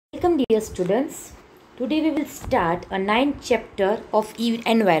Welcome dear students. Today we will start a ninth chapter of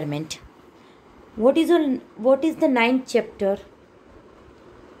environment. What is the ninth chapter?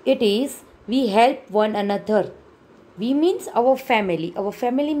 It is we help one another. We means our family. Our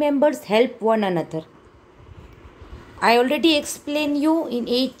family members help one another. I already explained you in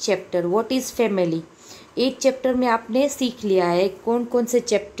 8th chapter what is family. 8th chapter में आपने सीख लिया है कौन कौन से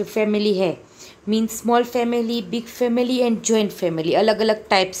chapter family है. Means small family, big family and joint family, अलग अलग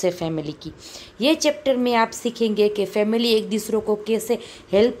टाइप्स है फैमिली की. ये चैप्टर में आप सीखेंगे कि फैमिली एक दूसरों को कैसे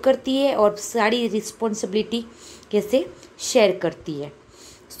हेल्प करती है और सारी रिस्पॉन्सिबिलिटी कैसे शेयर करती है.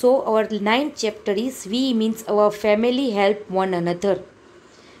 So our 9th chapter is we means our family help one another.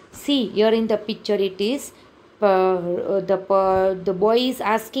 See here in the picture it is the boy is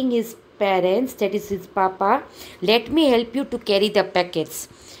asking his parents, that is his papa, let me help you to carry the packets.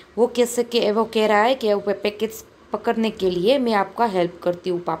 वो कह रहा है कि वो packets पकड़ने के लिए मैं आपका हेल्प करती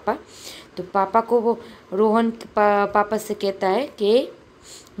हूँ पापा. तो पापा को वो रोहन पापा से कहता है कि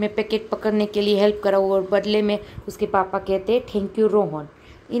मैं पैकेट पकड़ने के लिए हेल्प कराऊँ और बदले में उसके पापा कहते हैं thank you Rohan.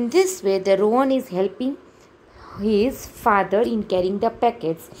 In this way the Rohan is helping his father in carrying the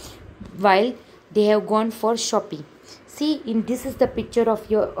packets while they have gone for shopping. See, this is the picture of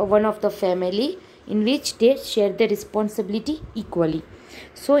one of the family in which they share the responsibility equally.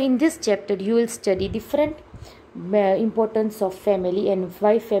 So in this chapter you will study different importance of family and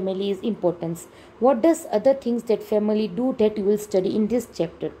why family is important. What does other things that family do that you will study in this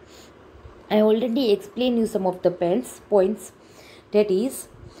chapter. I already explained you some of the points. That is,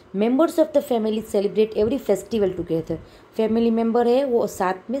 members of the family celebrate every festival together. Family member है वो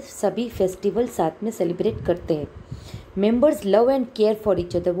साथ में सभी festival साथ में celebrate करते हैं. Members love and care for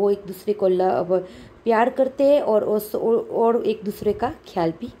each other, वो एक दूसरे को प्यार करते हैं और एक दूसरे का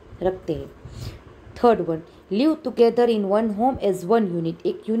ख्याल भी रखते हैं. Third one, live together in one home as one unit,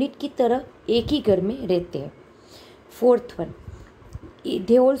 एक यूनिट की तरह एक ही घर में रहते हैं. Fourth one,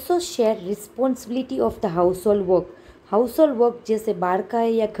 they also share responsibility of the house hold work. House hold work जैसे बाहर का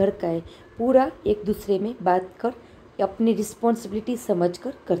है या घर का है, पूरा एक दूसरे में बात कर अपनी रिस्पॉन्सिबिलिटी समझ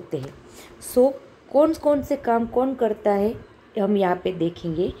कर करते हैं. सो कौन कौन से काम कौन करता है हम यहाँ पे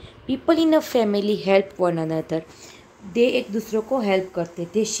देखेंगे. People in a family help one another, दे एक दूसरों को हेल्प करते.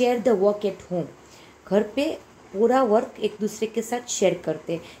 दे share the work at home, घर पे पूरा वर्क एक दूसरे के साथ शेयर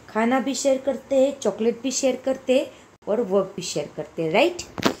करते हैं. खाना भी शेयर करते हैं, चॉकलेट भी शेयर करते हैं और वर्क भी शेयर करते हैं. Right.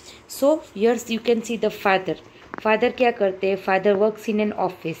 So here's you can see the father क्या करते हैं. Father works in an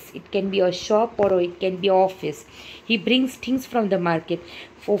office, it can be a shop और it can be office. He brings things from the market,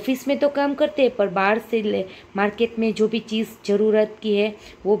 office में तो काम करते हैं पर बाहर से मार्केट में जो भी चीज़ ज़रूरत की है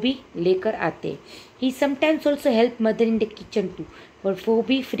वो भी लेकर आते हैं. He sometimes also help mother in the kitchen to, और वो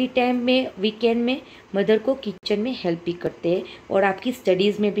भी फ्री टाइम में वीकेंड में मदर को किचन में हेल्प भी करते हैं और आपकी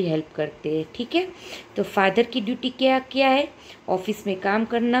स्टडीज़ में भी हेल्प करते हैं. ठीक है. तो फादर की ड्यूटी क्या क्या है. ऑफिस में काम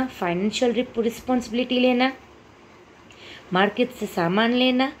करना, फाइनेंशियल रिस्पॉन्सिबिलिटी लेना, मार्केट से सामान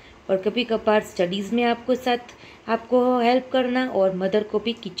लेना और कभी कभार स्टडीज़ में आपको हेल्प करना, और मदर को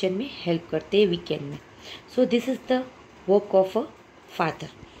भी किचन में हेल्प करते हैं वीकेंड में. So this is the work of a father.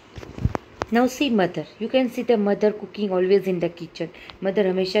 Now see mother, you can see the mother cooking always in the kitchen. Mother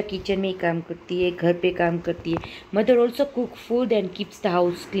हमेशा किचन में ही काम करती है, घर पे काम करती है. Mother also cook food and keeps the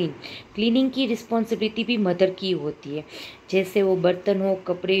house clean. Cleaning की रिस्पॉन्सिबिलिटी भी मदर की होती है, जैसे वो बर्तन हो,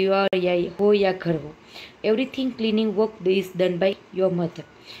 कपड़े या घर हो. Everything cleaning work is done by your mother.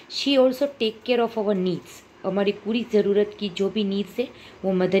 She also take care of our needs, हमारी पूरी ज़रूरत की जो भी नीड्स है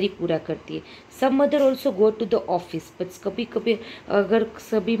वो मदर ही पूरा करती है. सब mother also go to the office, but कभी कभी अगर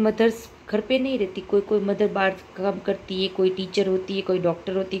सभी मदर्स घर पे नहीं रहती, कोई मदर बाहर काम करती है, कोई टीचर होती है, कोई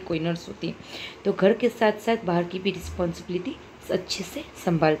डॉक्टर होती है, कोई नर्स होती है, तो घर के साथ साथ बाहर की भी रिस्पॉन्सिबिलिटी अच्छे से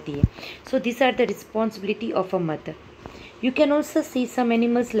संभालती है. So this are the responsibility of a mother. You can also see some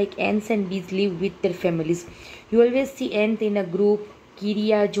animals like ants and bees live with their families. You always see ant in a group.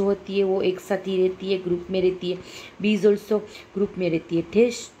 कीड़िया जो होती है वो एक साथ ही रहती है, ग्रुप में रहती है. बीज ऑल्सो ग्रुप में रहती है.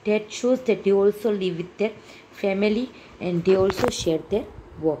 That shows that they also live with their family and they also share their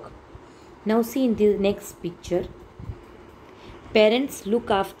work. Now see in the next picture, parents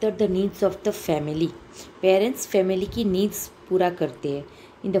look after the needs of the family. Parents family की needs पूरा करते हैं.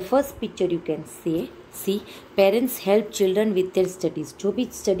 In the first picture you can see parents help children with their studies. जो भी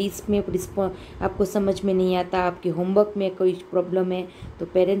studies में आपको समझ में नहीं आता, आपके होमवर्क में कोई प्रॉब्लम है, तो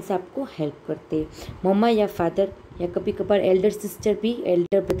पेरेंट्स आपको हेल्प करते हैं. मम्मा या फादर या कभी कभार एल्डर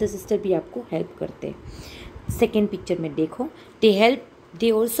ब्रदर सिस्टर भी आपको हेल्प करते हैं. सेकेंड पिक्चर में देखो,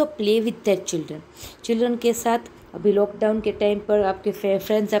 they also play with their children. Children के साथ अभी लॉकडाउन के टाइम पर आपके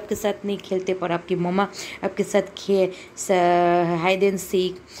फ्रेंड्स आपके साथ नहीं खेलते, पर आपकी मम्मा आपके साथ hide and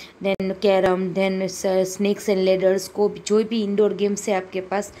seek, then carrom, then snakes and ladders को जो भी इंडोर गेम्स है आपके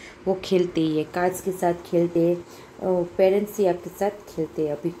पास वो खेलते ही है, कार्ड्स के साथ खेलते हैं, पेरेंट्स ही आपके साथ खेलते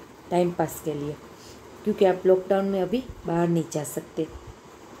हैं अभी टाइम पास के लिए, क्योंकि आप लॉकडाउन में अभी बाहर नहीं जा सकते।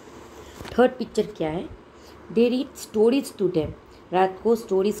 थर्ड पिक्चर क्या है, they read stories to them. रात को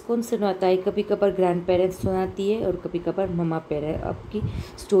स्टोरीज कौन सुनाता है, कभी कभार ग्रैंड पेरेंट्स सुनाती है और कभी कभार मम्मा पेरेंट्स आपकी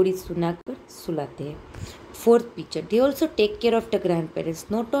स्टोरीज सुनाकर सुलाते हैं। Fourth picture, they also take care of the grand parents,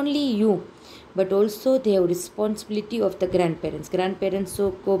 not only you but also they have responsibility of the grand parents. Grand parents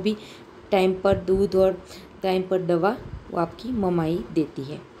को भी टाइम पर दूध और टाइम पर दवा वो आपकी मम्मा ही देती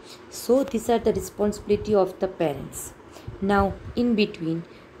है। So this are the responsibility of the parents. Now in between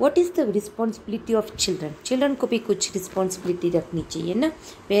what is the responsibility of children. Children को भी कुछ रिस्पॉन्सिबिलिटी रखनी चाहिए ना,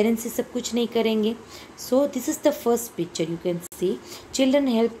 पेरेंट्स ही सब कुछ नहीं करेंगे। So this is the first picture, you can see children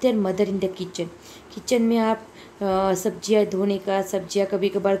help there mother in the kitchen. Kitchen में आप सब्जियां धोने का, सब्जियां कभी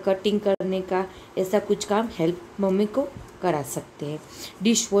कभार कटिंग करने का, ऐसा कुछ काम हेल्प मम्मी को करा सकते हैं।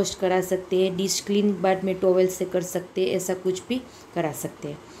 डिश वॉश करा सकते हैं, डिश क्लीन बाद में टॉवेल से कर सकते हैं, ऐसा कुछ भी करा सकते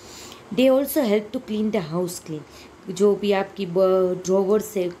हैं। They also help to clean the house clean. जो भी आपकी ड्रॉवर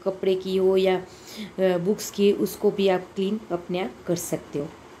से कपड़े की हो या बुक्स की, उसको भी आप क्लीन अपने आप कर सकते हो।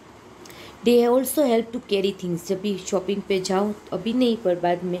 They also help to carry things. जब भी शॉपिंग पे जाओ, अभी नहीं पर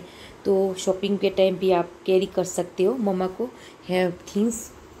बाद में, तो शॉपिंग के टाइम भी आप कैरी कर सकते हो, मम्मा को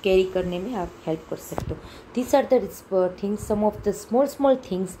थिंग्स कैरी करने में आप हेल्प कर सकते हो। This are the things, some of the small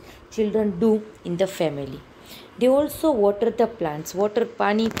things children do in the family. They also water the plants.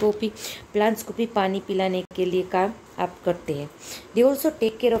 Plants को भी पानी पिलाने के लिए काम आप करते हैं। They also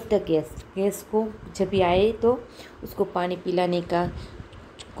take care of the guest. Guest को जब भी आए तो उसको पानी पिलाने का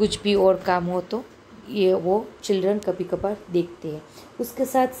कुछ भी और काम हो तो ये वो चिल्ड्रन कभी कभार देखते हैं। उसके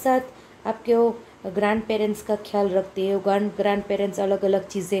साथ साथ आपके वो ग्रैंड पेरेंट्स का ख्याल रखते हो। ग्रैंड पेरेंट्स अलग अलग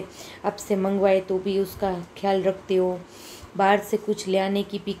चीज़ें आपसे मंगवाए तो भी उसका ख्याल रखते हो। बाहर से कुछ ले आने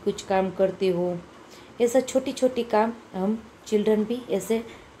की भी कुछ काम करते हो। ऐसा छोटी छोटी काम हम चिल्ड्रन भी ऐसे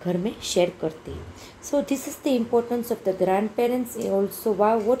घर में शेयर करते हैं। So this is the importance of the grand parents also.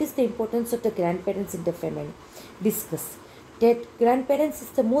 What is the importance of the grand parents in the family. Discuss that grand parents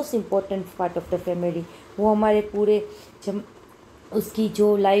is the most important part of the family. वो हमारे पूरे उसकी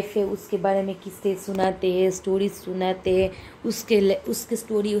जो life है उसके बारे में किस्से सुनाते हैं, स्टोरीज सुनाते हैं। उसके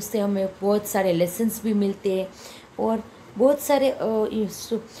स्टोरी उससे हमें बहुत सारे लेसन्स भी मिलते हैं और बहुत सारे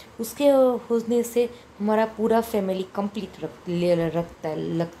उसके होने से हमारा पूरा फैमिली कंप्लीट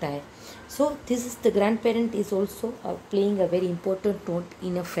लगता है। So this is the grand parent is also playing a very important role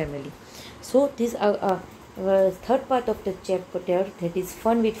in a family. So this third part of the chapter, that is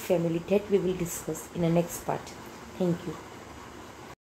fun with family, that we will discuss in the next part. Thank you.